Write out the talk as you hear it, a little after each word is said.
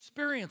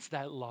experience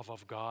that love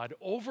of God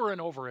over and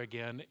over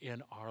again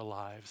in our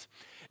lives.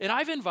 And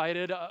I've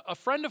invited a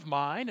friend of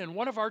mine and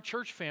one of our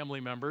church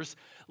family members,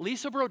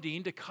 Lisa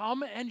Brodeen, to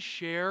come and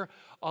share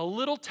a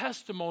little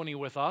testimony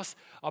with us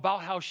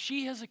about how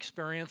she has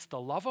experienced the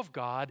love of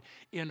God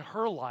in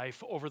her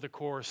life over the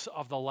course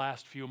of the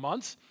last few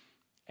months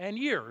and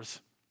years.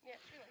 Yeah,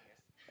 3 years.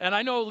 And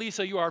I know,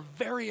 Lisa, you are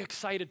very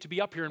excited to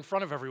be up here in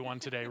front of everyone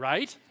today,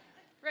 right?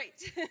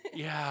 Right.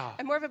 Yeah.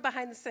 I'm more of a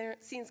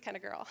behind-the-scenes kind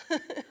of girl.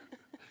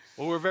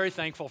 Well, we're very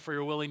thankful for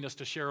your willingness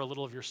to share a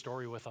little of your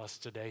story with us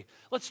today.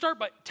 Let's start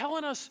by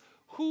telling us,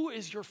 who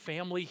is your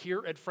family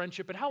here at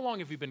Friendship, and how long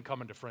have you been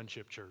coming to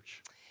Friendship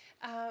Church?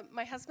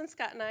 My husband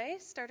Scott and I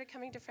started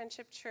coming to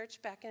Friendship Church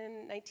back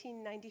in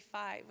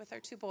 1995 with our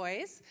 2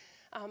 boys.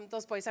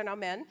 Those boys are now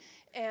men,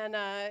 and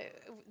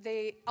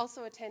they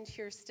also attend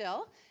here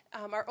still.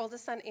 Our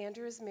oldest son,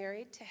 Andrew, is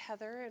married to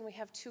Heather, and we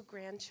have 2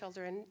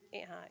 grandchildren,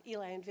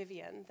 Eli and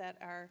Vivian, that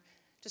are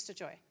just a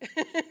joy.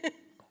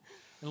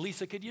 And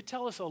Lisa, could you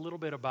tell us a little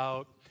bit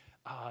about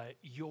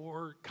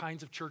your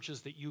kinds of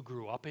churches that you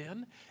grew up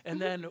in? And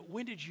then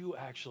when did you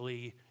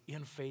actually,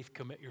 in faith,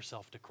 commit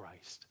yourself to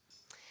Christ?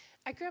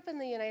 I grew up in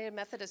the United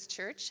Methodist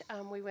Church.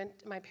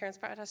 My parents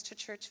brought us to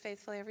church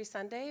faithfully every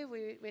Sunday.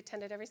 We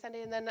attended every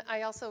Sunday. And then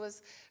I also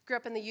grew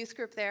up in the youth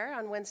group there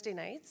on Wednesday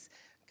nights,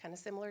 kind of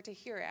similar to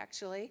here,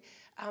 actually.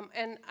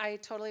 And I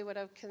totally would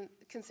have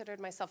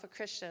considered myself a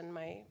Christian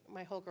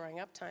my whole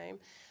growing up time.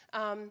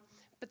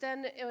 But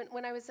then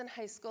when I was in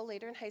high school,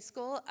 later in high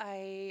school,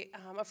 a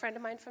friend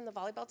of mine from the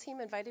volleyball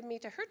team invited me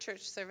to her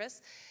church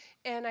service,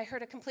 and I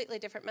heard a completely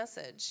different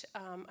message.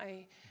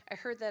 I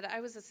heard that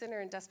I was a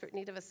sinner in desperate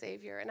need of a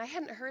Savior, and I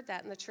hadn't heard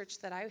that in the church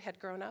that I had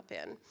grown up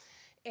in.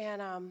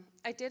 And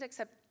I did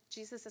accept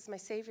Jesus as my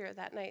Savior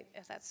that night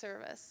at that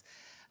service.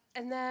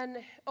 And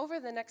then over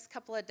the next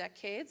couple of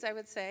decades, I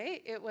would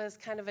say, it was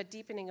kind of a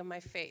deepening of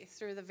my faith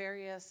through the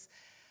various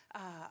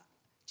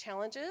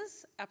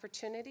challenges,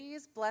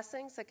 opportunities,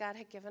 blessings that God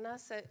had given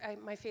us.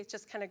 My faith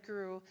just kind of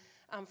grew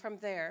from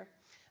there.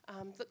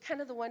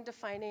 The one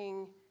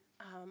defining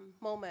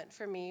moment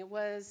for me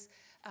was,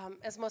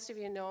 as most of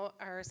you know,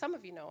 or some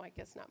of you know, I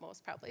guess not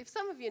most probably. If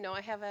some of you know,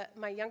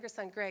 my younger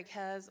son Greg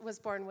was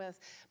born with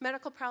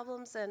medical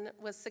problems and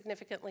was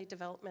significantly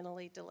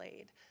developmentally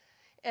delayed.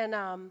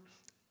 And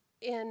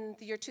in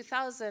the year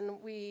 2000,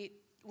 we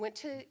went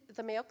to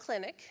the Mayo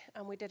Clinic.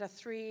 We did a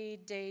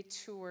 3-day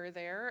tour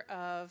there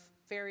of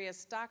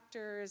various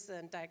doctors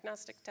and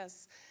diagnostic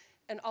tests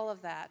and all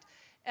of that.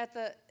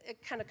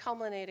 Kind of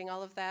culminating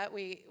all of that,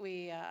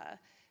 we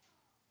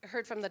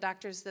heard from the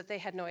doctors that they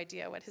had no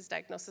idea what his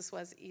diagnosis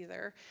was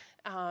either.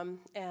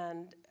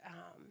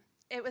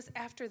 It was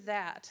after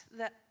that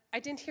I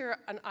didn't hear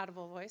an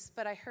audible voice,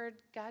 but I heard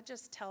God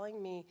just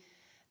telling me,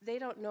 they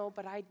don't know,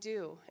 but I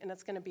do, and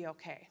it's going to be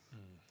okay.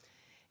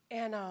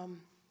 And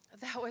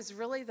that was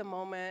really the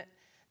moment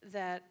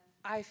that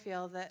I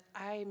feel that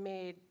I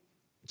made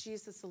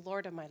Jesus the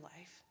Lord of my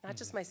life, not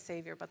just my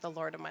Savior, but the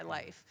Lord of my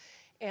life.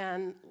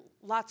 And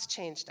lots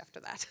changed after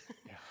that.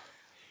 Yeah.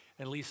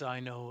 And Lisa,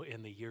 I know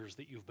in the years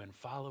that you've been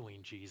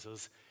following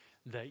Jesus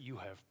that you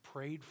have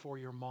prayed for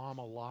your mom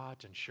a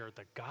lot and shared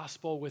the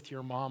gospel with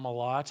your mom a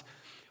lot.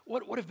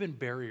 What have been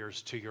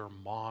barriers to your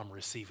mom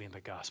receiving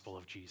the gospel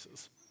of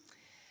Jesus?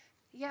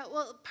 Yeah,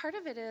 well, part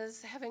of it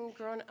is having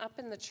grown up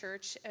in the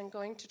church and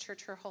going to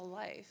church her whole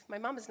life. My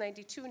mom is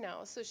 92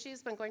 now, so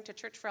she's been going to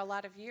church for a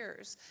lot of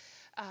years.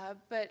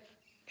 But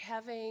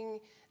having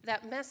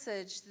that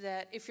message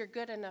that if you're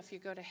good enough, you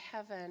go to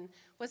heaven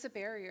was a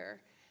barrier.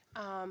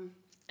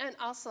 And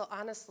also,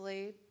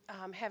 honestly,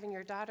 having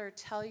your daughter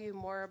tell you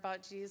more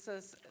about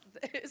Jesus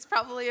is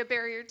probably a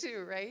barrier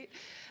too, right?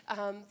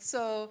 I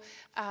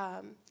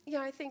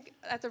think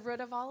at the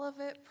root of all of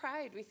it,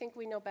 pride. We think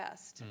we know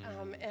best.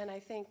 And I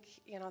think,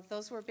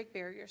 those were big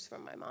barriers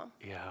from my mom.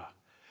 Yeah.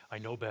 I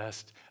know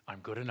best. I'm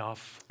good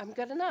enough. I'm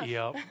good enough.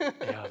 Yep.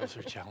 Yeah, those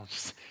are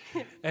challenges.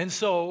 And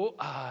so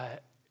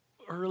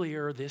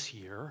earlier this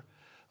year,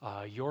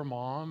 your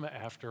mom,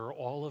 after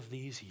all of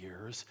these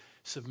years,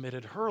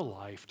 submitted her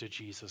life to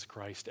Jesus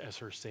Christ as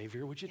her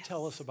Savior. Would you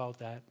tell us about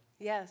that?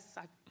 Yes,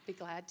 I'd be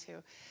glad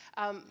to.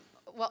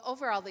 Well,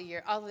 over all the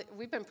year,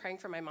 we've been praying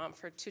for my mom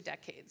for 2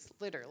 decades,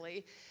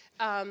 literally.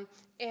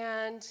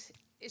 And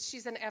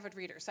she's an avid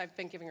reader, so I've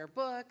been giving her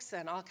books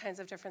and all kinds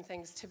of different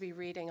things to be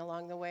reading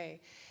along the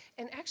way.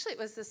 And actually, it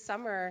was this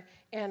summer,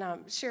 and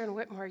Sharon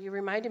Whitmore, you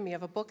reminded me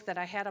of a book that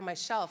I had on my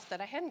shelf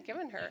that I hadn't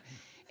given her.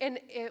 And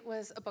it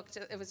was a book,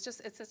 it's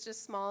such a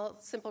small,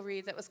 simple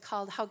read that was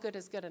called How Good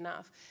is Good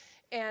Enough.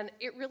 And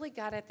it really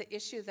got at the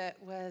issue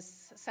that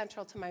was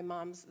central to my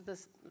mom's,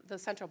 the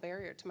central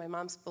barrier to my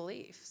mom's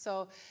belief.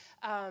 So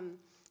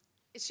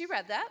she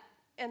read that,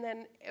 and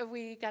then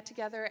we got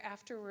together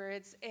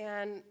afterwards,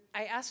 and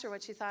I asked her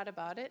what she thought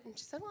about it, and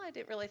she said, well, I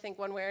didn't really think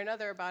one way or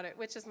another about it,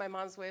 which is my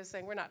mom's way of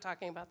saying, we're not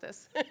talking about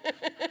this.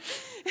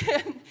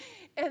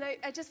 and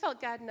I just felt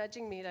God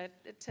nudging me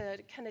to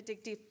kind of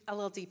dig a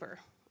little deeper.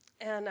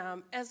 And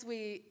as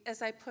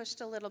I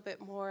pushed a little bit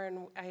more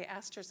and I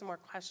asked her some more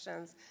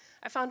questions,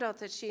 I found out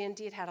that she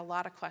indeed had a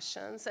lot of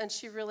questions, and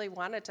she really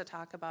wanted to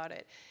talk about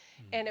it.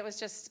 And it was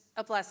just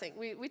a blessing.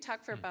 We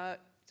talked for about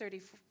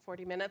 30,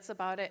 40 minutes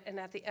about it, and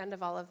at the end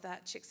of all of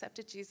that, she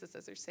accepted Jesus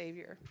as her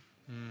Savior.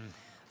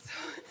 So,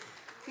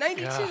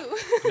 92.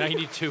 Yeah,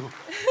 92.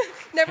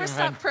 Never Amen.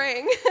 stopped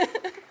praying.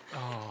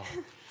 Oh,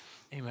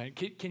 amen.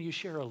 Can you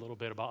share a little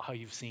bit about how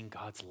you've seen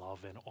God's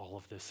love in all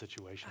of this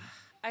situation?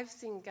 I've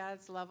seen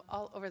God's love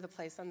all over the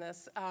place on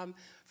this.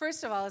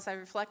 First of all, as I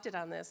reflected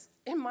on this,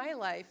 in my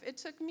life, it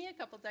took me a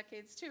couple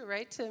decades too,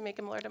 right, to make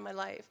him Lord of my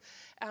life.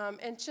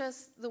 And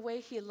just the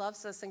way he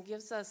loves us and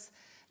gives us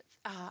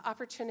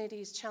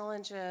opportunities,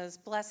 challenges,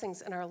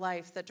 blessings in our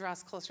life that draw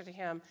us closer to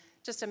him,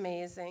 just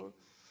amazing.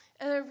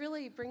 And then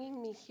really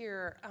bringing me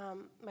here,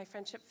 my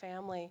friendship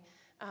family.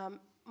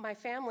 My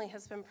family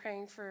has been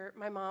praying for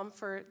my mom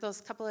for those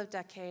couple of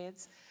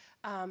decades.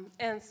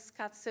 And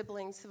Scott's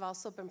siblings have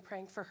also been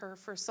praying for her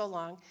for so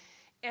long.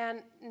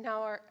 And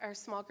now our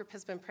small group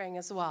has been praying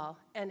as well,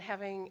 and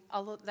having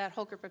that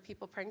whole group of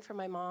people praying for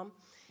my mom.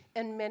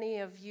 And many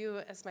of you,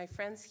 as my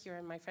friends here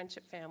in my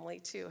friendship family,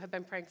 too, have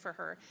been praying for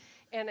her.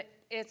 And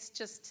it's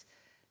just,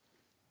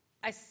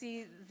 I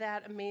see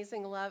that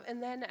amazing love.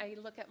 And then I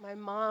look at my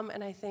mom,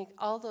 and I think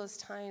all those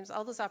times,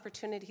 all those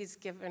opportunities he's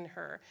given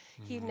her,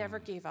 he never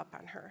gave up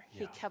on her.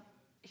 Yeah.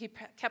 He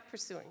kept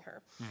pursuing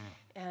her,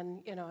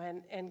 and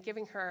and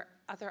giving her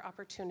other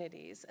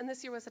opportunities. And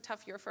this year was a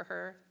tough year for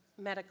her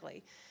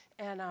medically,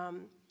 and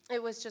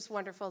it was just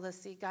wonderful to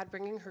see God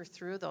bringing her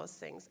through those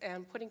things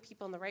and putting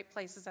people in the right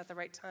places at the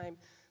right time,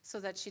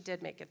 so that she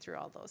did make it through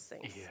all those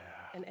things,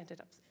 and ended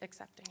up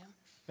accepting him.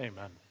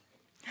 Amen.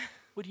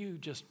 Would you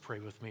just pray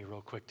with me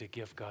real quick to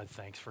give God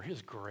thanks for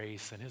his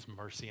grace and his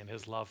mercy and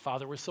his love?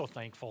 Father, we're so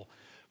thankful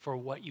for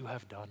what you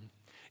have done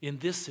in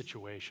this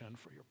situation,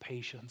 for your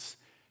patience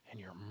and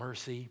your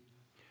mercy,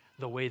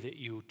 the way that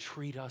you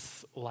treat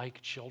us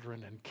like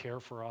children and care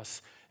for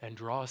us and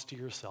draw us to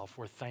yourself.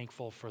 We're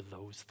thankful for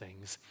those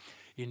things.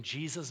 In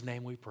Jesus'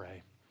 name we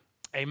pray.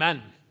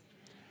 Amen.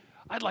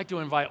 I'd like to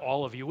invite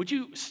all of you. Would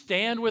you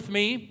stand with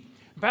me?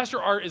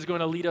 Pastor Art is going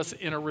to lead us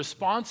in a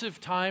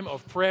responsive time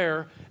of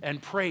prayer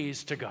and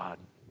praise to God.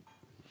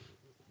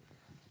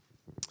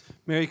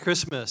 Merry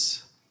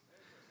Christmas.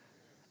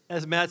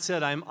 As Matt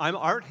said, I'm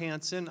Art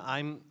Hansen.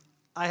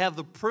 I have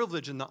the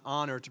privilege and the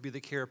honor to be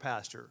the care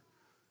pastor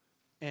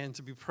and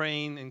to be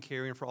praying and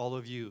caring for all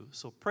of you.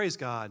 So praise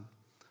God.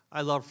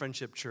 I love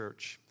Friendship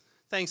Church.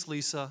 Thanks,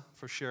 Lisa,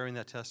 for sharing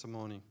that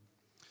testimony.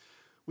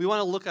 We want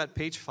to look at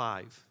page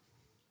 5.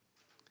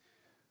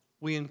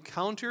 We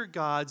encounter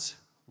God's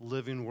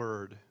living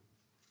word.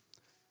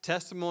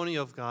 Testimony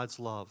of God's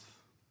love.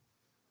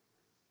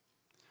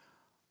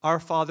 Our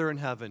Father in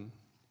heaven,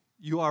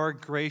 you are a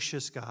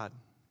gracious God.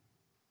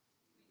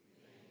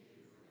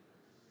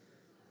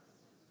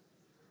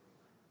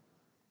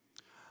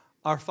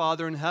 Our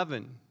Father in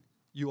heaven,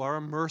 you are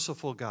a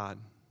merciful God.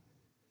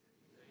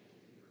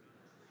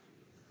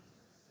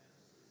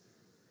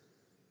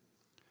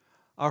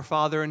 Our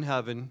Father in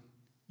heaven,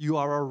 you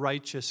are a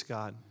righteous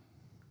God.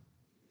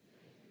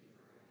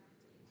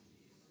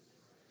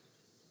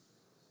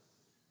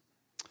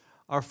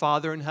 Our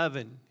Father in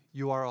heaven,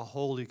 you are a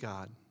holy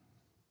God.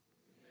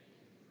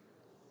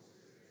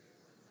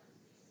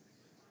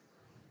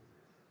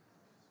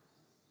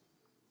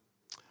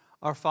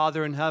 Our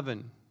Father in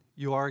heaven,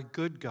 you are a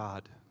good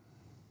God.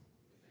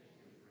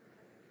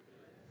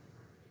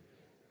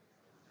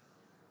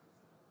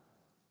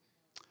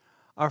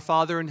 Our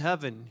Father in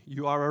heaven,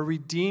 you are a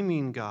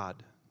redeeming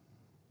God.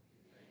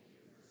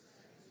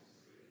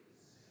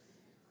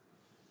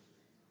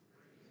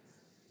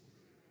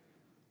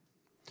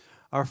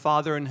 Our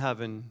Father in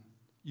heaven,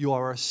 you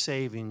are a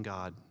saving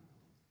God.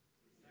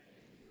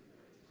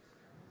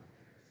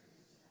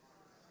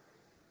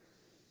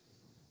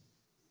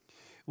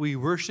 We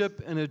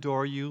worship and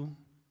adore you.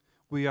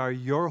 We are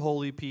your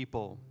holy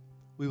people.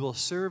 We will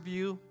serve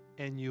you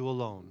and you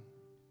alone.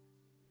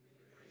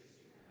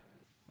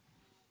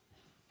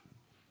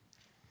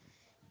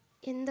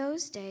 In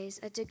those days,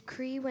 a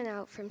decree went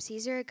out from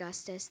Caesar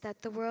Augustus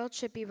that the world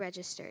should be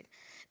registered.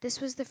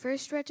 This was the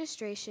first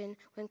registration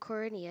when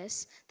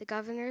Quirinius, the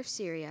governor of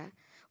Syria,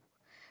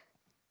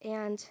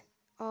 and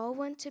all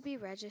went to be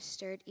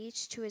registered,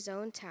 each to his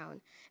own town.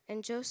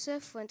 And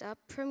Joseph went up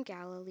from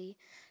Galilee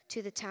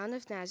to the town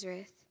of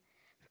Nazareth,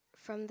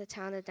 from the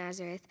town of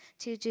Nazareth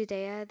to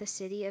Judea, the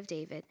city of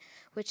David,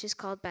 which is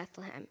called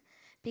Bethlehem,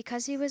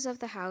 because he was of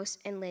the house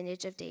and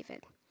lineage of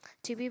David,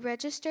 to be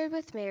registered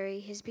with Mary,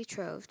 his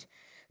betrothed,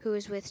 who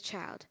was with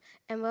child.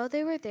 And while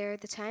they were there,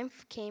 the time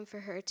came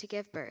for her to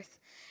give birth.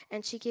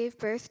 And she gave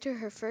birth to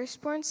her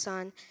firstborn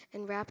son,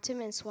 and wrapped him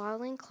in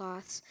swaddling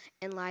cloths,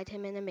 and laid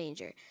him in a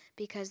manger,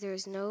 because there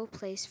was no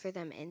place for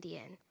them in the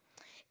inn.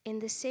 In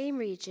the same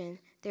region,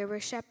 there were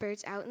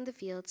shepherds out in the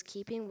fields,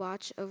 keeping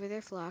watch over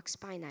their flocks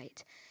by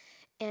night.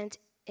 And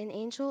an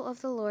angel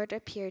of the Lord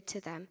appeared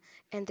to them,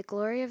 and the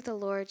glory of the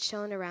Lord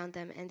shone around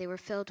them, and they were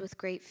filled with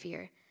great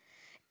fear.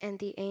 And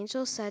the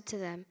angel said to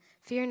them,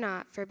 "Fear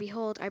not, for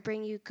behold, I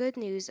bring you good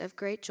news of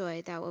great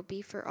joy that will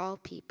be for all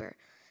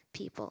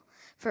people.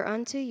 For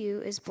unto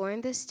you is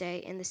born this day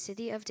in the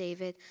city of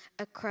David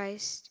a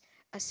Christ,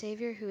 a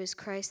Savior who is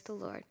Christ the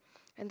Lord.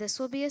 And this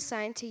will be a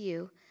sign to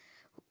you.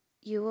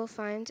 You will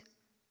find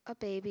a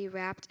baby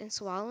wrapped in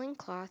swaddling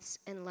cloths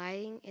and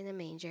lying in a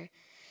manger."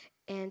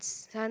 And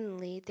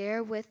suddenly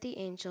there with the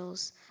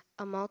angels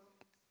a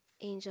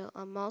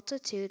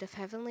multitude of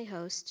heavenly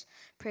hosts,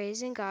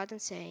 praising God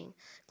and saying,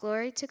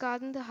 "Glory to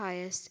God in the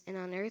highest, and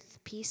on earth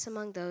peace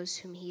among those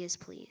whom he is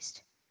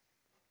pleased."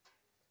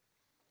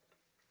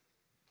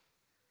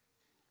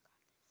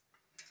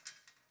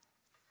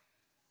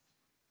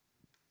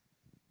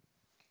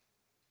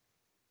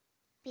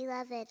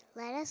 Beloved,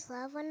 let us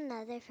love one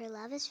another, for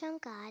love is from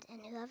God,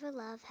 and whoever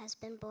loves has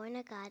been born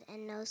of God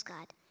and knows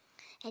God.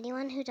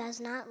 Anyone who does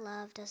not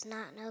love does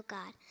not know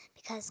God,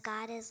 because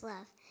God is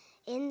love.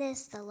 In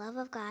this, the love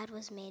of God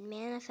was made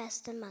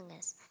manifest among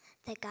us,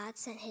 that God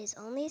sent his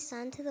only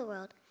Son to the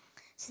world,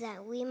 so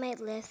that we might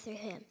live through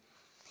him.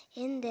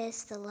 In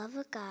this, the love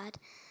of God,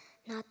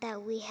 not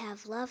that we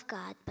have loved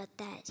God, but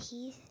that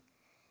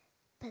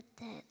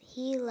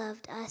he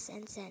loved us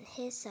and sent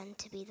his Son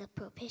to be the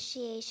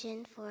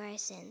propitiation for our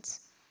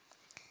sins.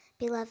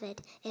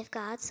 Beloved, if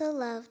God so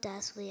loved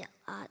us, we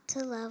ought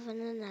to love one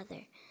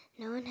another.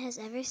 No one has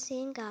ever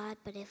seen God,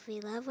 but if we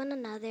love one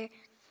another,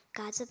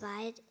 God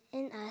abides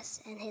in us,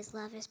 and his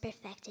love is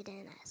perfected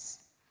in us.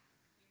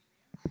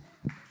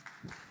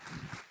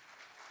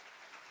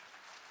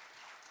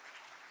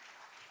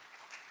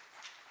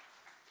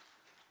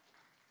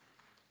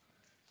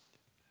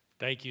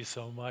 Thank you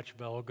so much,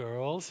 Bell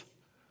Girls.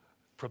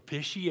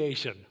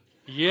 Propitiation.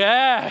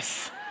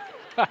 Yes!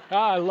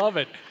 I love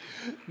it.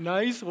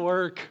 Nice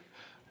work.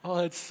 Oh,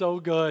 it's so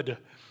good.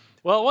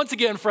 Well, once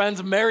again,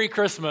 friends, Merry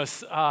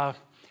Christmas.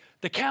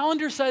 The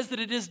calendar says that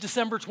it is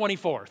December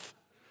 24th.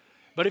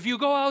 But if you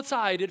go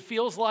outside, it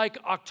feels like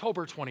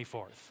October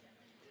 24th.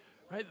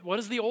 Right? What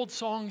does the old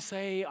song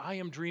say? I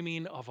am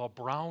dreaming of a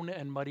brown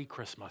and muddy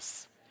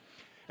Christmas.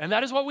 And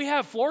that is what we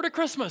have, Florida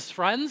Christmas,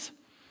 friends.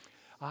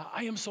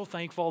 I am so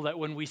thankful that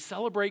when we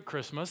celebrate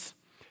Christmas,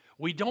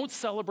 we don't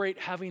celebrate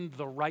having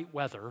the right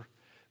weather,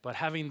 but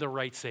having the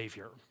right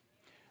Savior.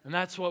 And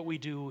that's what we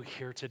do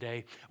here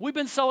today. We've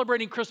been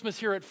celebrating Christmas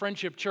here at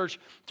Friendship Church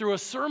through a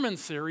sermon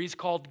series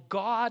called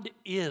God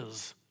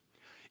Is,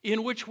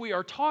 in which we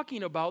are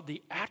talking about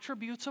the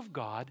attributes of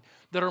God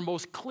that are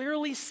most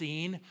clearly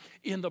seen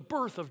in the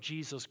birth of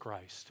Jesus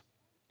Christ.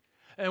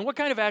 And what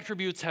kind of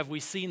attributes have we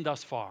seen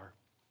thus far?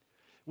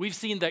 We've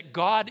seen that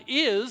God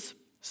is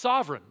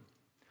sovereign,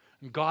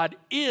 God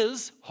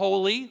is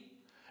holy,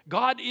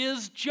 God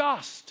is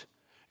just,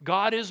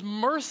 God is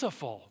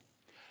merciful.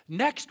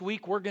 Next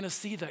week, we're going to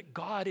see that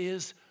God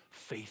is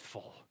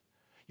faithful.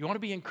 You want to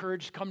be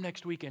encouraged? Come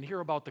next week and hear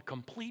about the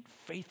complete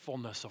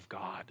faithfulness of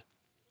God.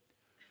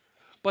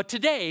 But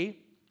today,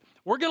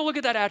 we're going to look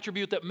at that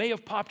attribute that may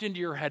have popped into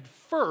your head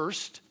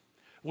first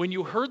when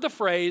you heard the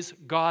phrase,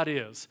 God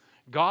is.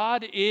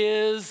 God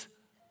is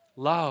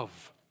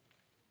love.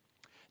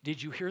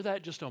 Did you hear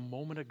that just a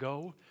moment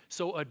ago?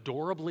 So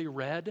adorably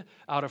read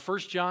out of 1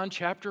 John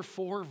chapter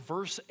 4,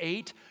 verse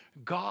 8.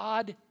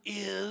 God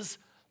is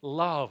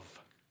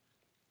love.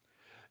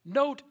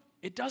 Note,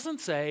 it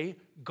doesn't say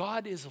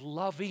God is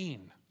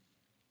loving.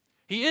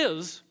 He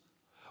is,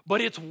 but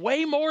it's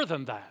way more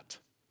than that.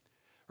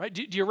 Right?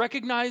 Do you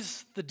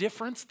recognize the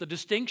difference, the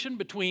distinction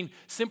between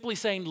simply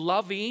saying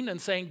loving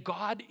and saying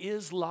God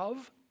is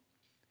love?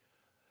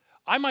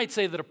 I might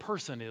say that a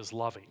person is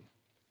loving.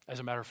 As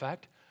a matter of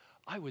fact,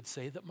 I would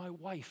say that my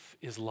wife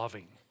is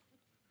loving.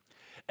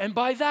 And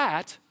by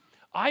that,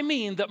 I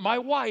mean that my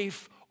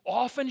wife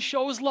often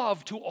shows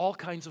love to all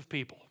kinds of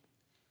people.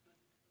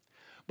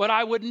 But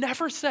I would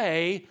never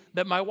say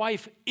that my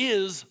wife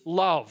is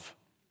love,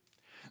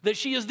 that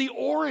she is the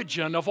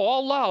origin of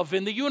all love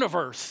in the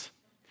universe,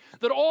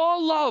 that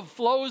all love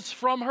flows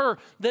from her,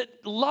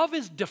 that love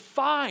is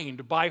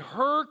defined by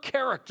her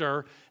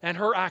character and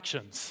her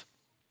actions.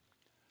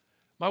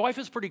 My wife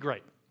is pretty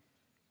great,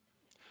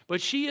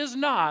 but she is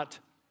not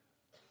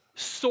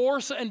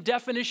source and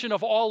definition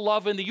of all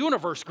love in the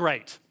universe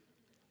great,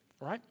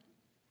 right?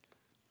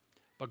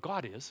 But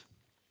God is,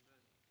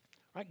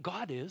 right?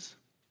 God is.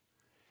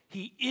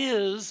 He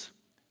is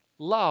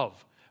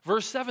love.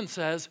 Verse 7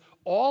 says,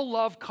 all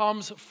love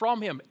comes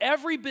from him.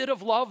 Every bit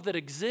of love that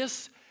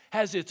exists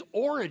has its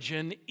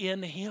origin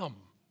in him.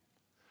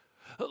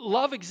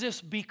 Love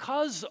exists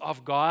because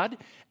of God,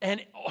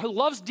 and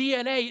love's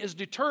DNA is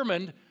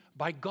determined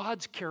by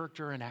God's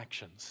character and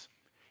actions.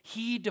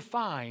 He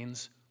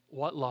defines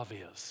what love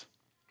is.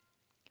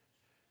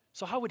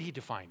 So how would he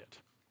define it?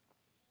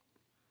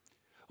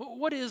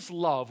 What is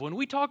love? When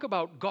we talk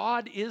about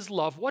God is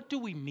love, what do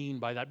we mean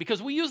by that? Because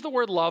we use the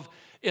word love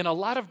in a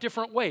lot of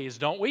different ways,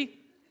 don't we?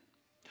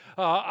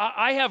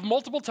 I have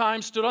multiple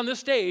times stood on this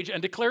stage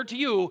and declared to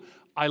you,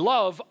 I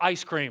love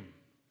ice cream.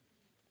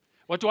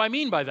 What do I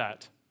mean by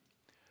that?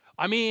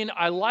 I mean,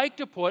 I like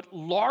to put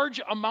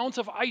large amounts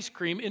of ice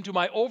cream into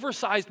my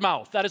oversized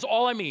mouth. That is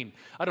all I mean.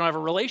 I don't have a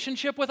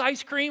relationship with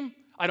ice cream.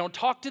 I don't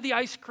talk to the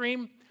ice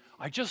cream.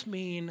 I just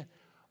mean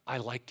I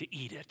like to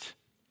eat it.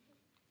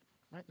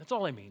 Right? That's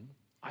all I mean.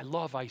 I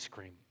love ice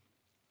cream.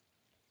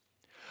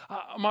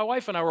 My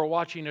wife and I were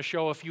watching a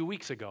show a few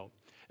weeks ago,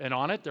 and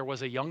on it there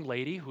was a young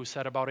lady who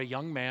said about a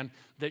young man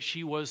that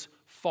she was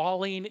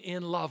falling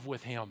in love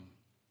with him.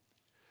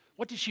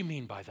 What did she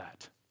mean by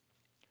that?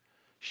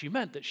 She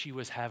meant that she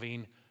was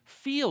having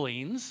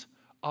feelings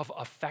of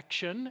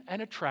affection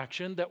and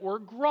attraction that were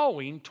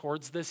growing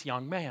towards this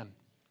young man.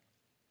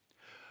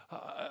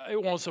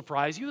 It won't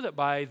surprise you that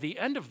by the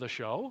end of the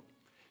show,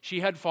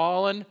 she had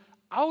fallen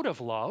out of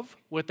love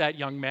with that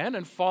young man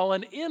and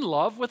fallen in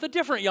love with a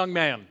different young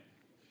man.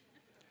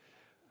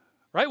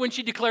 Right? When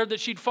she declared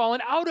that she'd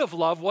fallen out of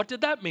love, what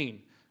did that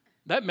mean?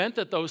 That meant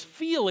that those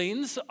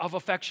feelings of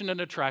affection and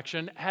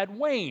attraction had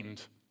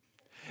waned,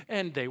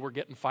 and they were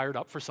getting fired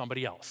up for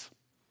somebody else.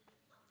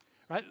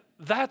 Right?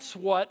 That's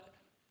what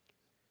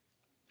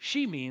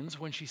she means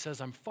when she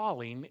says, I'm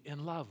falling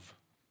in love.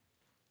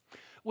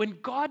 When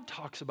God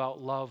talks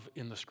about love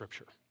in the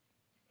Scripture,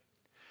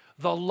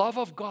 the love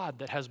of God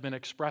that has been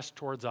expressed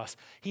towards us,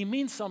 he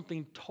means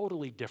something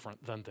totally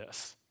different than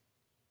this.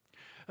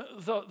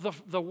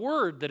 The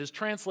word that is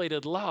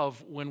translated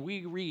love when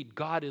we read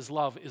God is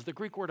love is the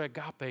Greek word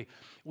agape,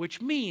 which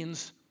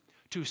means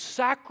to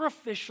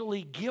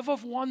sacrificially give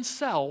of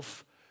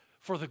oneself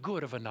for the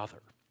good of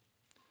another.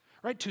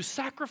 Right? To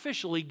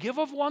sacrificially give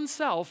of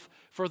oneself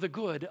for the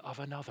good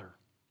of another.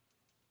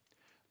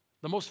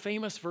 The most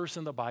famous verse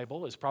in the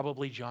Bible is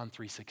probably John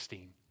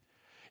 3:16.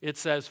 It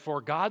says,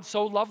 for God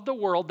so loved the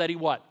world that he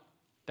what?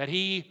 That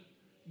he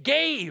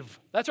gave.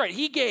 That's right,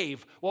 he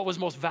gave what was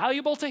most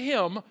valuable to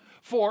him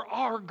for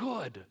our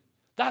good.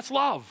 That's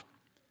love.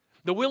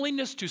 The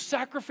willingness to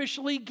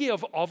sacrificially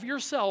give of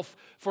yourself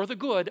for the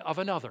good of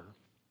another.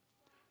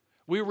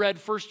 We read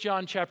 1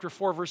 John chapter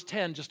 4, verse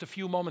 10 just a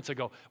few moments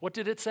ago. What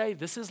did it say?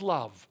 This is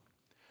love.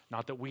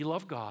 Not that we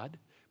love God,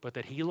 but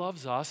that he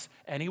loves us.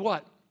 And he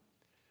what?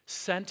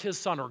 Sent his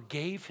son or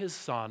gave his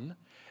son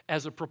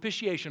as a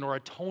propitiation or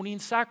atoning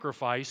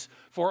sacrifice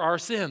for our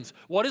sins.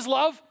 What is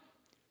love?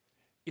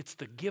 It's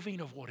the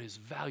giving of what is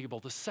valuable,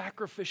 the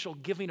sacrificial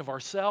giving of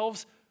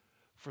ourselves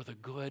for the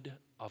good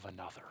of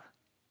another.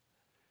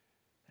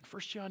 And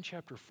 1 John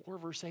chapter 4,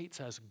 verse 8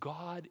 says,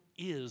 God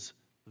is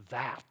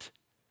that.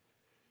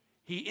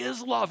 He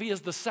is love. He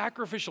is the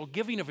sacrificial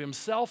giving of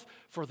himself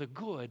for the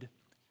good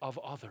of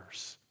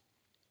others.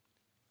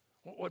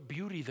 What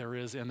beauty there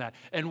is in that.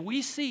 And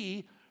we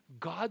see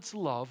God's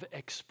love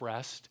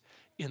expressed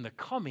in the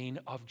coming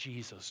of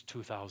Jesus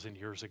 2,000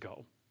 years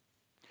ago.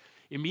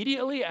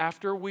 Immediately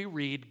after we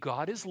read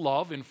God is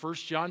love in 1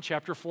 John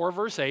chapter 4,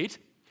 verse 8,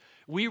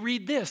 we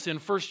read this in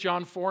 1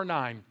 John 4,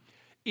 9.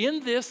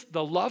 In this,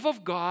 the love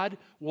of God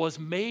was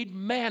made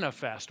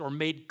manifest or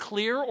made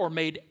clear or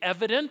made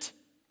evident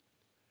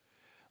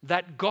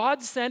that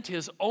God sent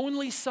his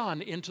only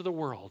Son into the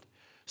world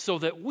so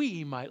that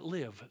we might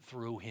live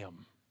through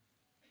him.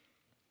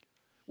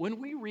 When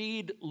we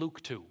read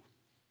Luke 2,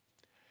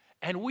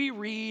 and we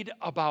read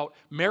about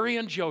Mary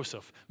and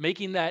Joseph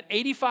making that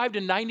 85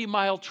 to 90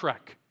 mile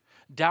trek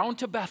down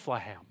to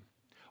Bethlehem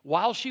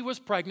while she was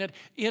pregnant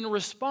in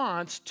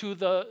response to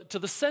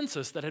the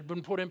census that had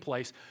been put in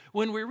place,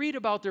 when we read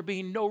about there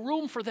being no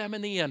room for them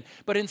in the inn,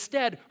 but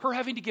instead her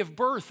having to give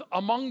birth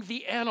among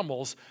the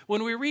animals,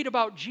 when we read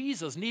about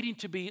Jesus needing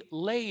to be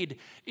laid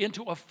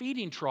into a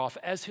feeding trough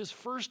as his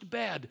first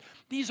bed,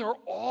 these are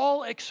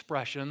all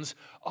expressions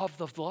of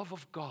the love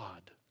of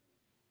God.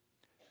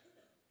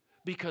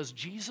 Because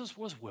Jesus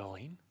was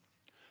willing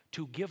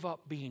to give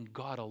up being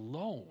God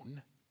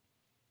alone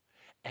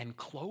and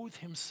clothe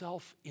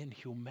himself in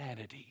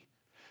humanity,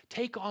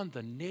 take on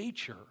the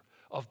nature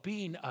of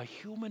being a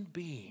human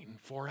being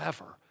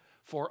forever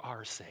for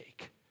our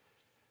sake.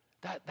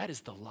 That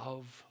is the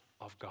love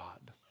of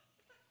God.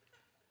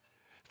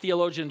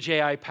 Theologian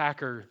J.I.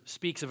 Packer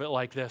speaks of it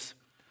like this: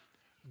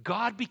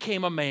 God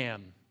became a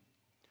man.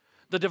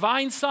 The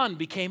divine Son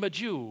became a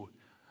Jew.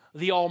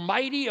 The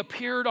Almighty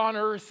appeared on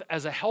earth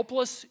as a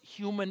helpless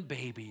human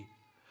baby,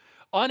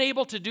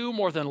 unable to do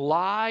more than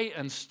lie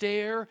and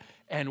stare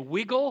and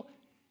wiggle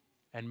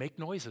and make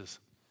noises,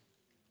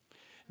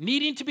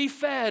 needing to be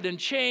fed and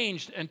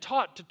changed and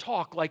taught to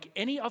talk like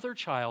any other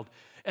child.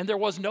 And there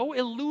was no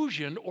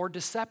illusion or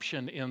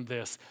deception in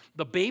this.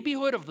 The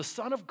babyhood of the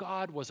Son of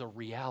God was a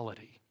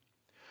reality.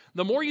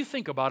 The more you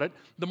think about it,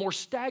 the more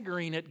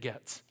staggering it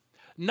gets.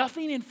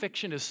 Nothing in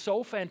fiction is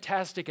so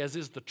fantastic as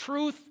is the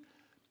truth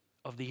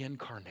of the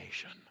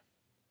incarnation.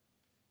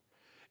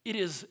 It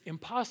is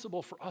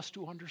impossible for us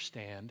to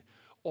understand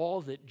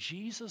all that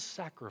Jesus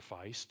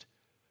sacrificed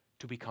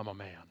to become a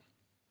man.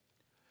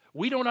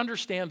 We don't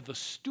understand the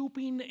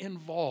stooping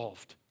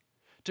involved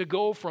to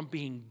go from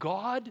being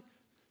God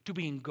to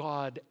being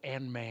God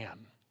and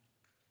man.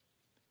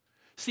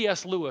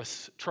 C.S.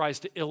 Lewis tries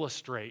to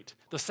illustrate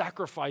the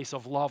sacrifice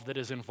of love that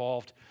is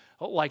involved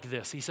like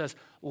this. He says,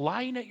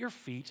 lying at your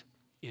feet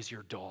is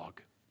your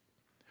dog.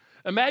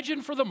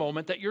 Imagine for the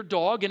moment that your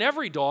dog, and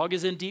every dog,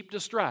 is in deep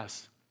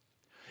distress.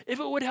 If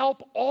it would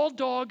help all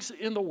dogs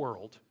in the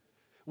world,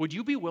 would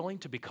you be willing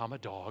to become a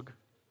dog?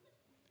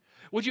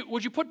 Would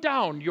you put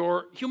down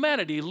your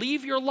humanity,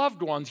 leave your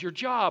loved ones, your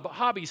job,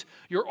 hobbies,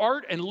 your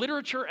art and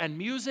literature and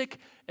music,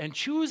 and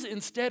choose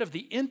instead of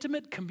the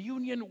intimate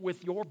communion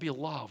with your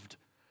beloved,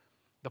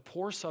 the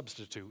poor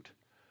substitute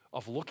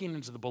of looking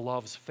into the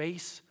beloved's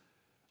face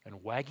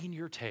and wagging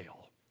your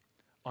tail,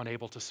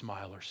 unable to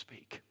smile or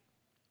speak?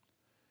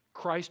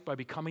 Christ, by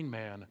becoming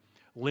man,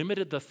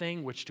 limited the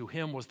thing which to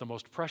him was the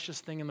most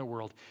precious thing in the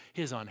world,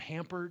 his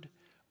unhampered,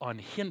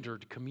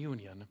 unhindered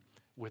communion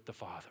with the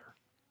Father.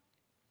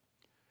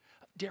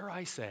 Dare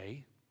I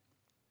say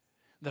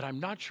that I'm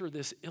not sure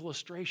this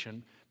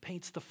illustration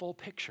paints the full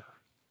picture,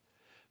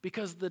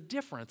 because the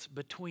difference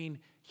between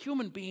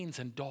human beings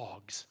and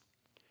dogs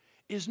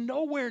is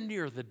nowhere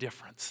near the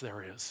difference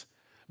there is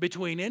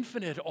between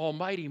infinite,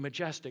 almighty,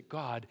 majestic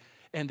God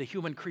and the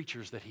human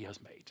creatures that he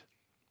has made.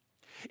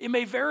 It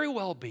may very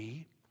well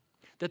be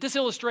that this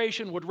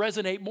illustration would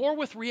resonate more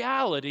with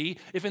reality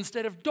if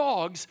instead of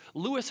dogs,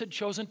 Lewis had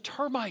chosen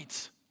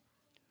termites.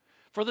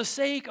 For the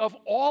sake of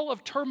all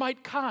of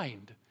termite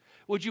kind,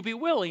 would you be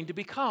willing to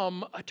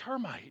become a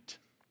termite?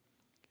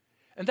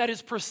 And that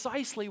is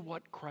precisely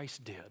what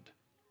Christ did.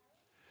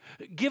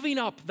 Giving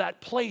up that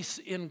place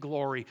in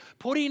glory,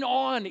 putting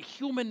on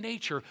human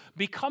nature,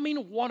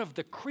 becoming one of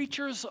the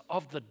creatures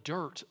of the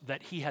dirt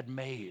that he had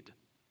made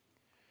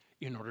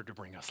in order to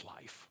bring us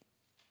life.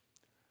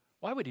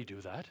 Why would he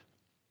do that?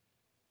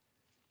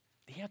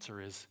 The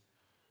answer is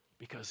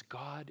because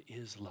God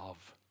is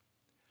love,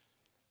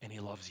 and he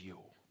loves you.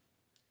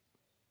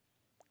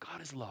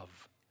 God is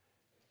love,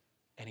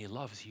 and he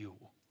loves you.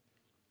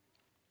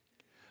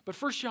 But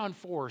 1 John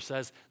 4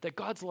 says that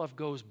God's love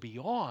goes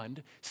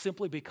beyond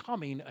simply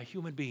becoming a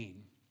human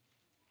being.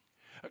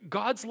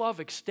 God's love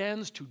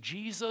extends to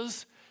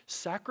Jesus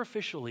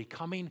sacrificially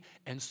coming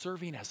and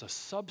serving as a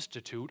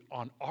substitute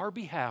on our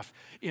behalf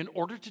in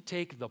order to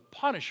take the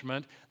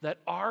punishment that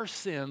our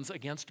sins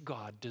against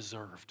God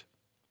deserved.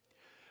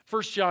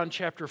 1 John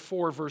chapter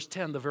 4, verse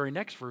 10, the very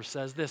next verse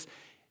says this: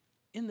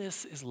 "In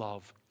this is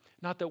love,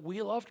 not that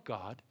we loved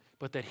God,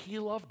 but that he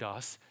loved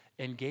us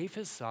and gave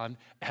his son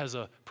as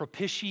a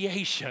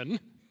propitiation,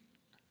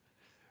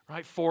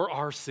 right, for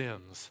our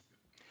sins."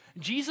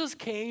 Jesus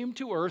came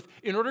to earth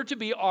in order to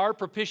be our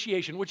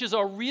propitiation, which is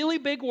a really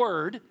big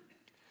word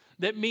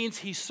that means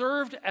he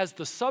served as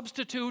the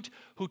substitute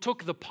who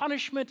took the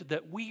punishment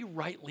that we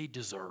rightly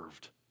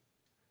deserved.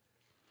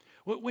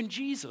 When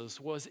Jesus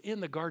was in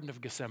the Garden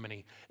of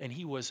Gethsemane and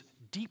he was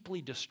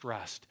deeply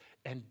distressed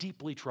and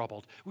deeply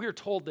troubled, we are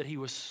told that he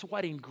was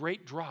sweating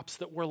great drops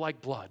that were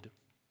like blood.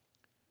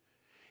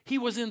 He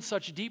was in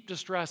such deep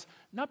distress,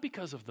 not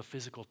because of the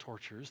physical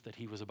tortures that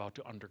he was about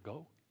to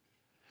undergo,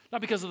 not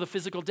because of the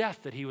physical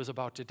death that he was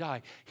about to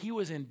die. He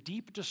was in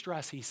deep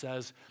distress, he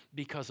says,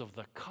 because of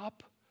the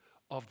cup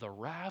of the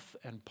wrath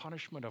and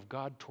punishment of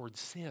God towards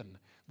sin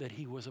that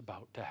he was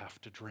about to have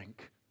to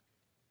drink.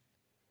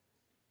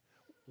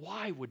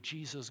 Why would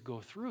Jesus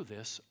go through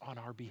this on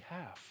our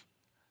behalf?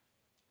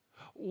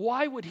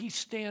 Why would he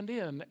stand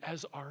in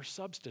as our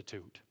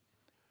substitute?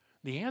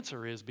 The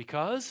answer is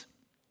because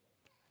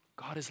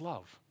God is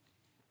love,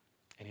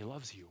 and he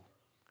loves you,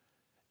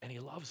 and he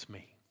loves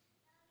me.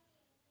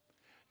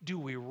 Do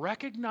we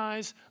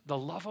recognize the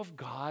love of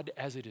God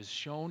as it is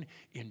shown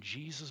in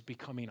Jesus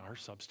becoming our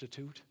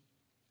substitute?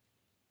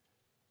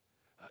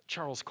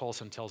 Charles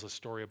Clausen tells a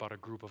story about a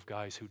group of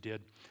guys who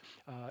did.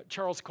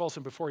 Charles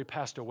Clausen, before he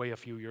passed away a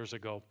few years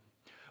ago,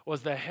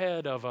 was the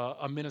head of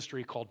a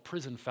ministry called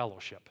Prison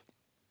Fellowship.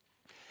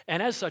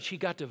 And as such, he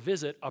got to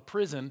visit a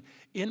prison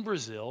in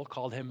Brazil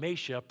called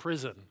Hemesha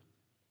Prison.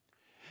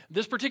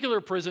 This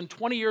particular prison,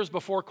 20 years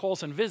before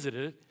Clausen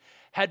visited it,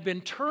 had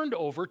been turned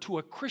over to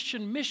a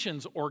Christian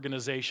missions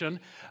organization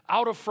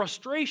out of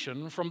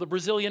frustration from the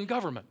Brazilian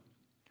government.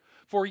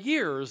 For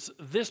years,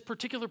 this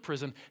particular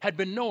prison had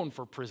been known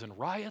for prison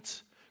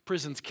riots,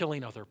 prisons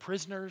killing other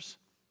prisoners,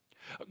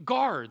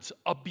 guards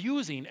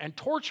abusing and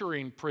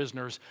torturing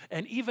prisoners,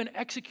 and even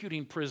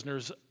executing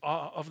prisoners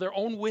of their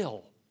own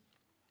will.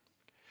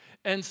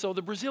 And so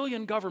the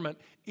Brazilian government,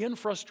 in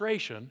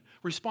frustration,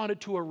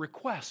 responded to a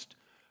request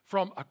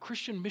from a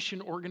Christian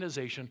mission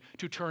organization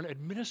to turn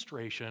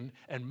administration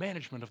and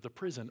management of the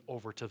prison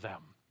over to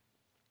them.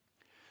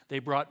 They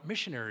brought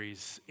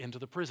missionaries into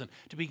the prison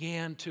to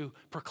begin to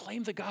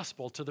proclaim the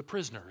gospel to the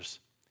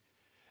prisoners.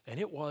 And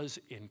it was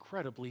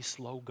incredibly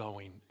slow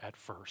going at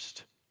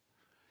first.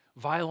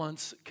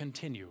 Violence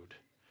continued.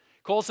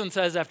 Clausen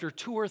says after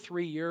 2 or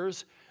 3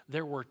 years,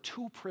 there were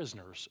 2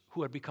 prisoners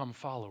who had become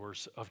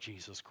followers of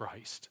Jesus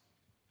Christ.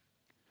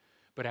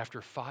 But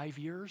after 5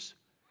 years,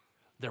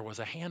 there was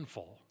a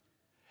handful.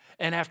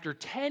 And after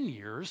 10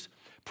 years,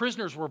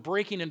 prisoners were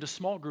breaking into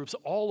small groups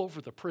all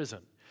over the prison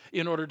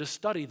in order to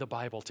study the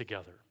Bible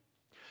together.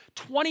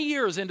 20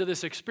 years into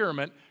this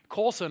experiment,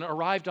 Clausen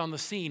arrived on the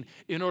scene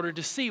in order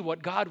to see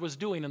what God was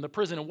doing in the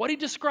prison. And what he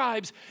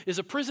describes is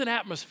a prison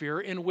atmosphere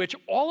in which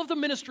all of the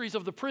ministries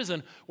of the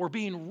prison were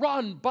being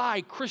run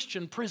by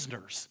Christian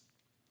prisoners.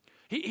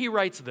 He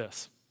writes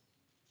this: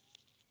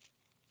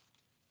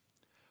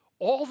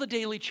 all the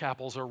daily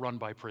chapels are run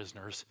by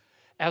prisoners,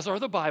 as are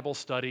the Bible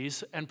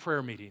studies and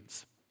prayer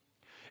meetings.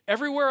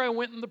 Everywhere I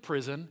went in the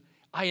prison,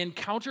 I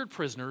encountered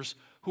prisoners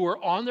who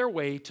were on their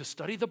way to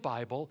study the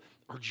Bible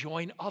or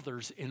join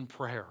others in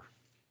prayer.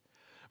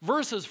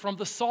 Verses from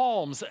the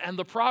Psalms and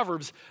the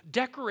Proverbs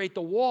decorate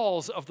the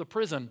walls of the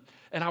prison,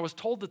 and I was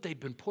told that they'd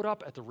been put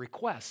up at the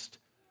request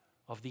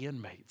of the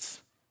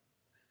inmates.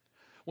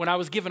 When I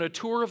was given a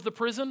tour of the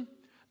prison,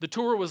 the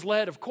tour was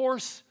led, of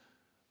course,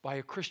 by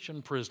a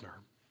Christian prisoner.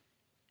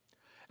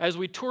 As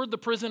we toured the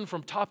prison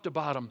from top to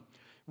bottom,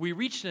 we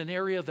reached an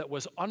area that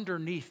was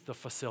underneath the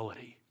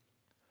facility.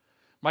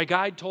 My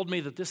guide told me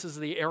that this is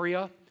the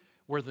area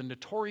where the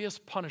notorious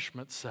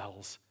punishment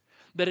cells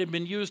that had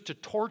been used to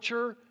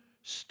torture,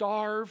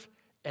 starve,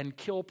 and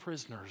kill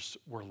prisoners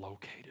were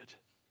located.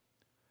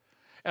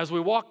 As we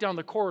walked down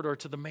the corridor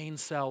to the main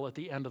cell at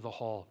the end of the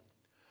hall,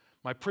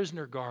 my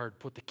prisoner guard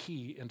put the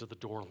key into the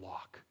door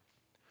lock.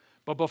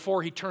 But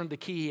before he turned the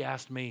key, he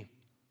asked me,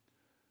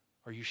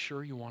 "Are you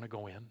sure you want to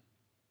go in?"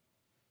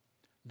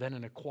 Then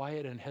in a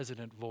quiet and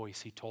hesitant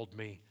voice, he told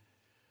me,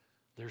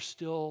 "There's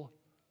still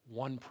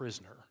one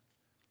prisoner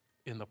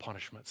in the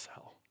punishment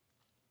cell."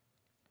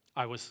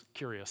 I was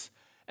curious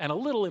and a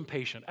little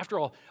impatient. After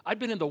all, I'd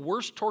been in the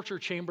worst torture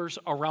chambers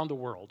around the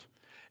world.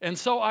 And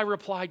so I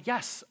replied,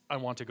 "Yes, I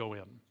want to go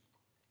in."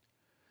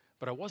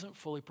 But I wasn't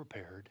fully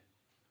prepared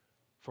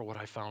for what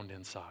I found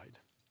inside.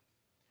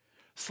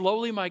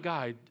 Slowly, my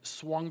guide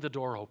swung the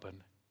door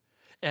open,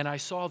 and I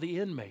saw the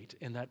inmate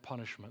in that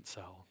punishment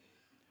cell.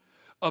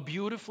 A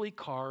beautifully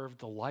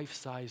carved,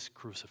 life-size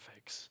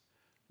crucifix,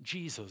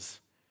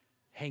 Jesus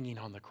hanging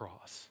on the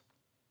cross.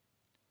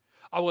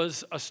 I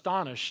was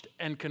astonished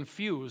and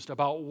confused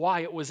about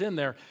why it was in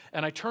there,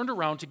 and I turned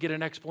around to get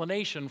an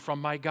explanation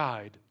from my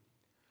guide.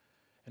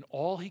 And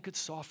all he could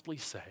softly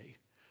say,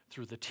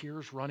 through the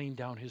tears running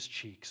down his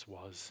cheeks,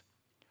 was,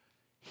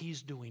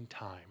 "He's doing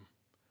time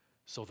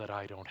so that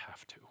I don't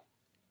have to."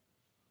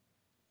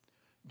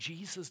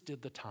 Jesus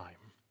did the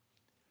time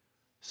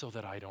so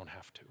that I don't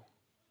have to.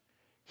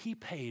 He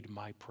paid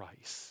my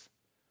price.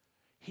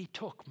 He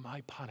took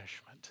my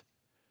punishment.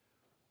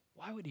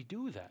 Why would he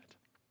do that?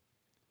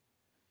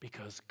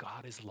 Because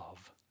God is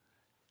love,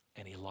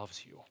 and he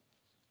loves you.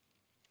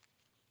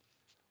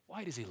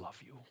 Why does he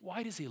love you?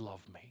 Why does he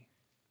love me?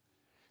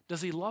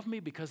 Does he love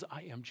me because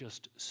I am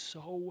just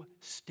so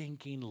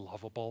stinking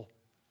lovable?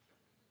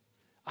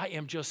 I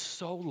am just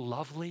so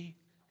lovely?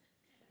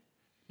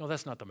 No,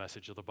 that's not the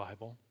message of the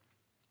Bible.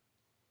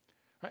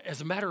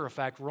 As a matter of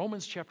fact,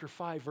 Romans chapter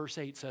 5, verse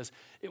 8 says,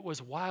 "It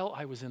was while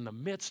I was in the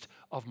midst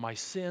of my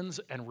sins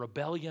and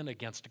rebellion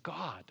against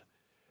God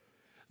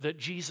that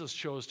Jesus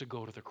chose to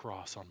go to the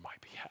cross on my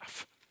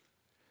behalf,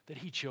 that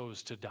he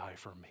chose to die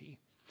for me."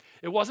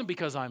 It wasn't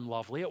because I'm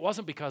lovely. It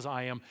wasn't because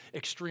I am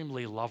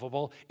extremely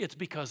lovable. It's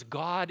because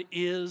God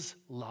is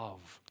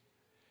love,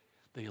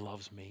 that he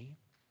loves me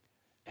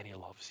and he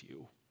loves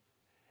you,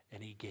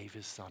 and he gave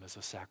his son as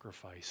a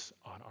sacrifice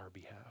on our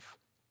behalf.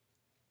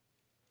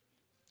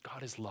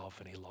 God is love,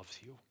 and he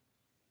loves you.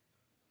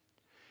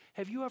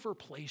 Have you ever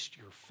placed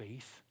your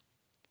faith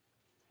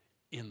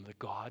in the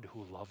God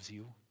who loves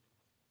you?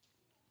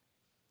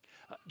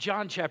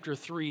 John chapter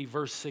 3,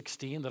 verse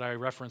 16 that I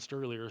referenced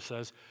earlier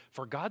says,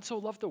 "For God so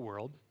loved the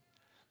world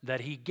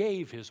that he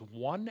gave his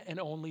one and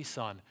only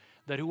Son,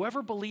 that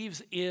whoever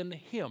believes in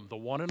him, the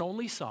one and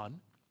only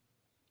Son,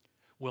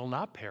 will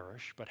not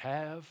perish, but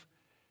have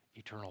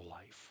eternal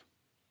life."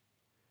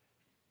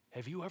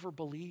 Have you ever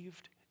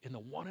believed in the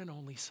one and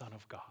only Son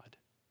of God?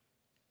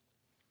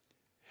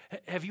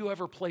 Have you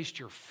ever placed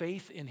your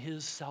faith in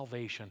his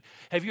salvation?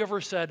 Have you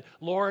ever said,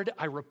 "Lord,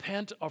 I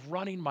repent of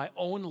running my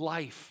own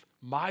life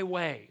my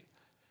way,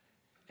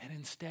 and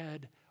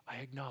instead I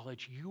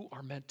acknowledge you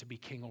are meant to be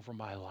king over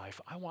my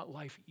life. I want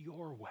life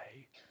your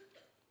way"?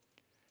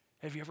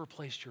 Have you ever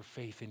placed your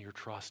faith and your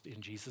trust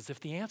in Jesus? If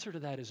the answer to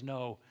that is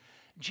no,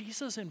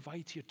 Jesus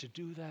invites you to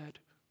do that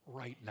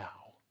right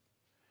now,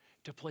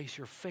 to place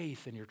your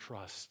faith and your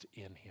trust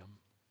in him.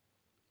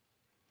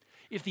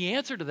 If the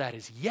answer to that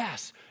is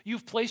yes,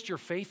 you've placed your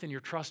faith and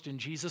your trust in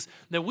Jesus,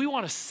 then we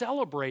want to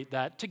celebrate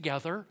that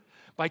together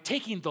by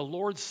taking the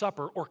Lord's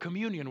Supper or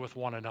communion with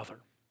one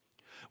another.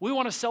 We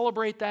want to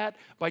celebrate that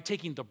by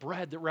taking the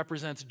bread that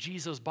represents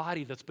Jesus'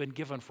 body that's been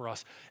given for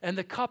us, and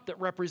the cup that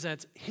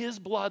represents his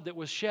blood that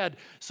was shed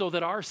so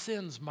that our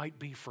sins might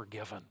be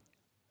forgiven.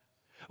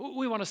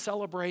 We want to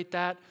celebrate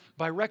that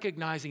by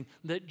recognizing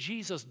that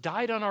Jesus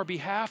died on our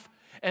behalf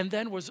and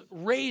then was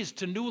raised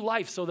to new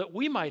life so that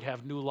we might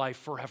have new life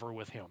forever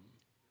with him.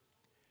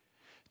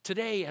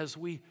 Today, as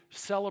we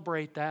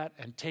celebrate that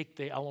and take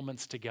the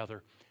elements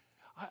together,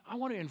 I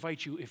want to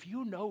invite you, if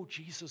you know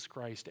Jesus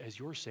Christ as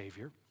your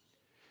Savior,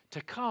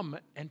 to come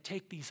and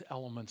take these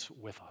elements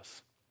with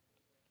us.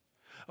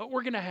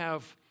 We're going to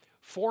have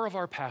 4 of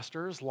our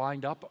pastors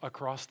lined up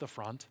across the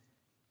front.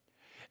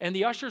 And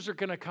the ushers are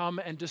going to come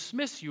and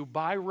dismiss you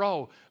by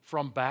row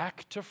from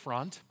back to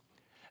front.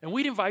 And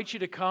we'd invite you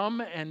to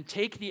come and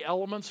take the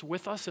elements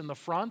with us in the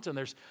front. And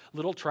there's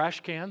little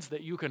trash cans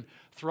that you can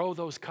throw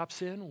those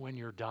cups in when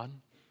you're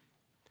done.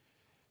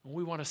 And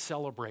we want to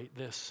celebrate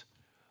this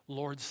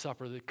Lord's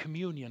Supper, the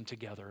communion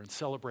together, and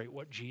celebrate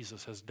what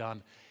Jesus has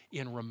done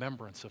in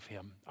remembrance of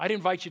him. I'd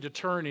invite you to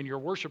turn in your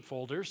worship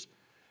folders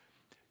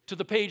to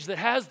the page that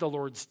has the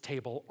Lord's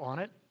table on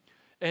it.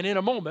 And in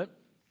a moment,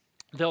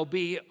 there'll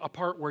be a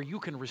part where you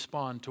can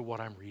respond to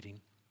what I'm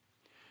reading.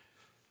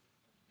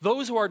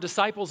 Those who are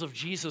disciples of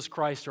Jesus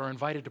Christ are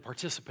invited to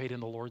participate in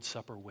the Lord's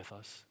Supper with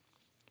us.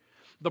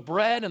 The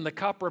bread and the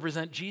cup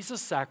represent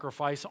Jesus'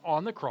 sacrifice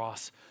on the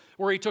cross,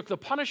 where he took the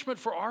punishment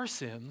for our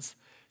sins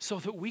so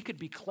that we could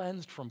be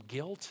cleansed from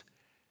guilt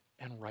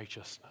and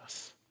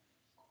righteousness.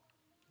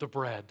 The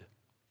bread.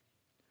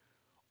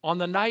 On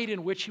the night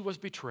in which he was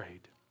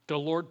betrayed, the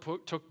Lord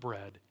took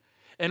bread,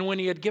 and when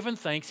he had given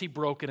thanks, he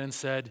broke it and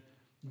said,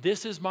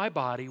 "This is my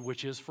body,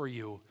 which is for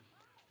you.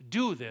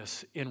 Do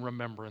this in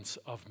remembrance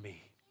of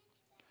me."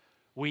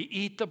 We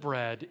eat the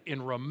bread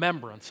in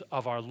remembrance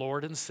of our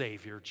Lord and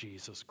Savior,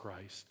 Jesus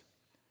Christ.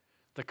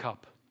 The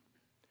cup.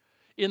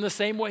 In the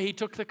same way, he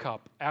took the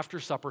cup after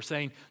supper,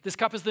 saying, "This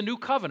cup is the new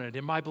covenant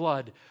in my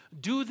blood.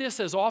 Do this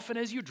as often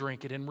as you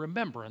drink it in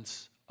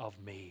remembrance of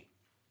me."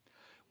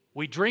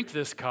 We drink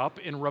this cup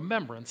in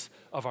remembrance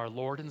of our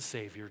Lord and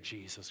Savior,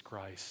 Jesus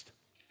Christ.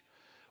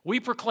 We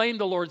proclaim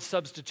the Lord's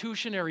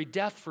substitutionary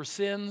death for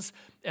sins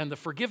and the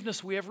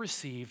forgiveness we have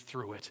received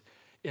through it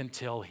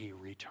until he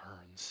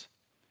returns.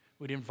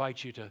 We'd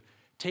invite you to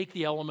take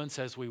the elements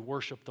as we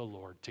worship the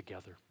Lord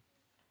together.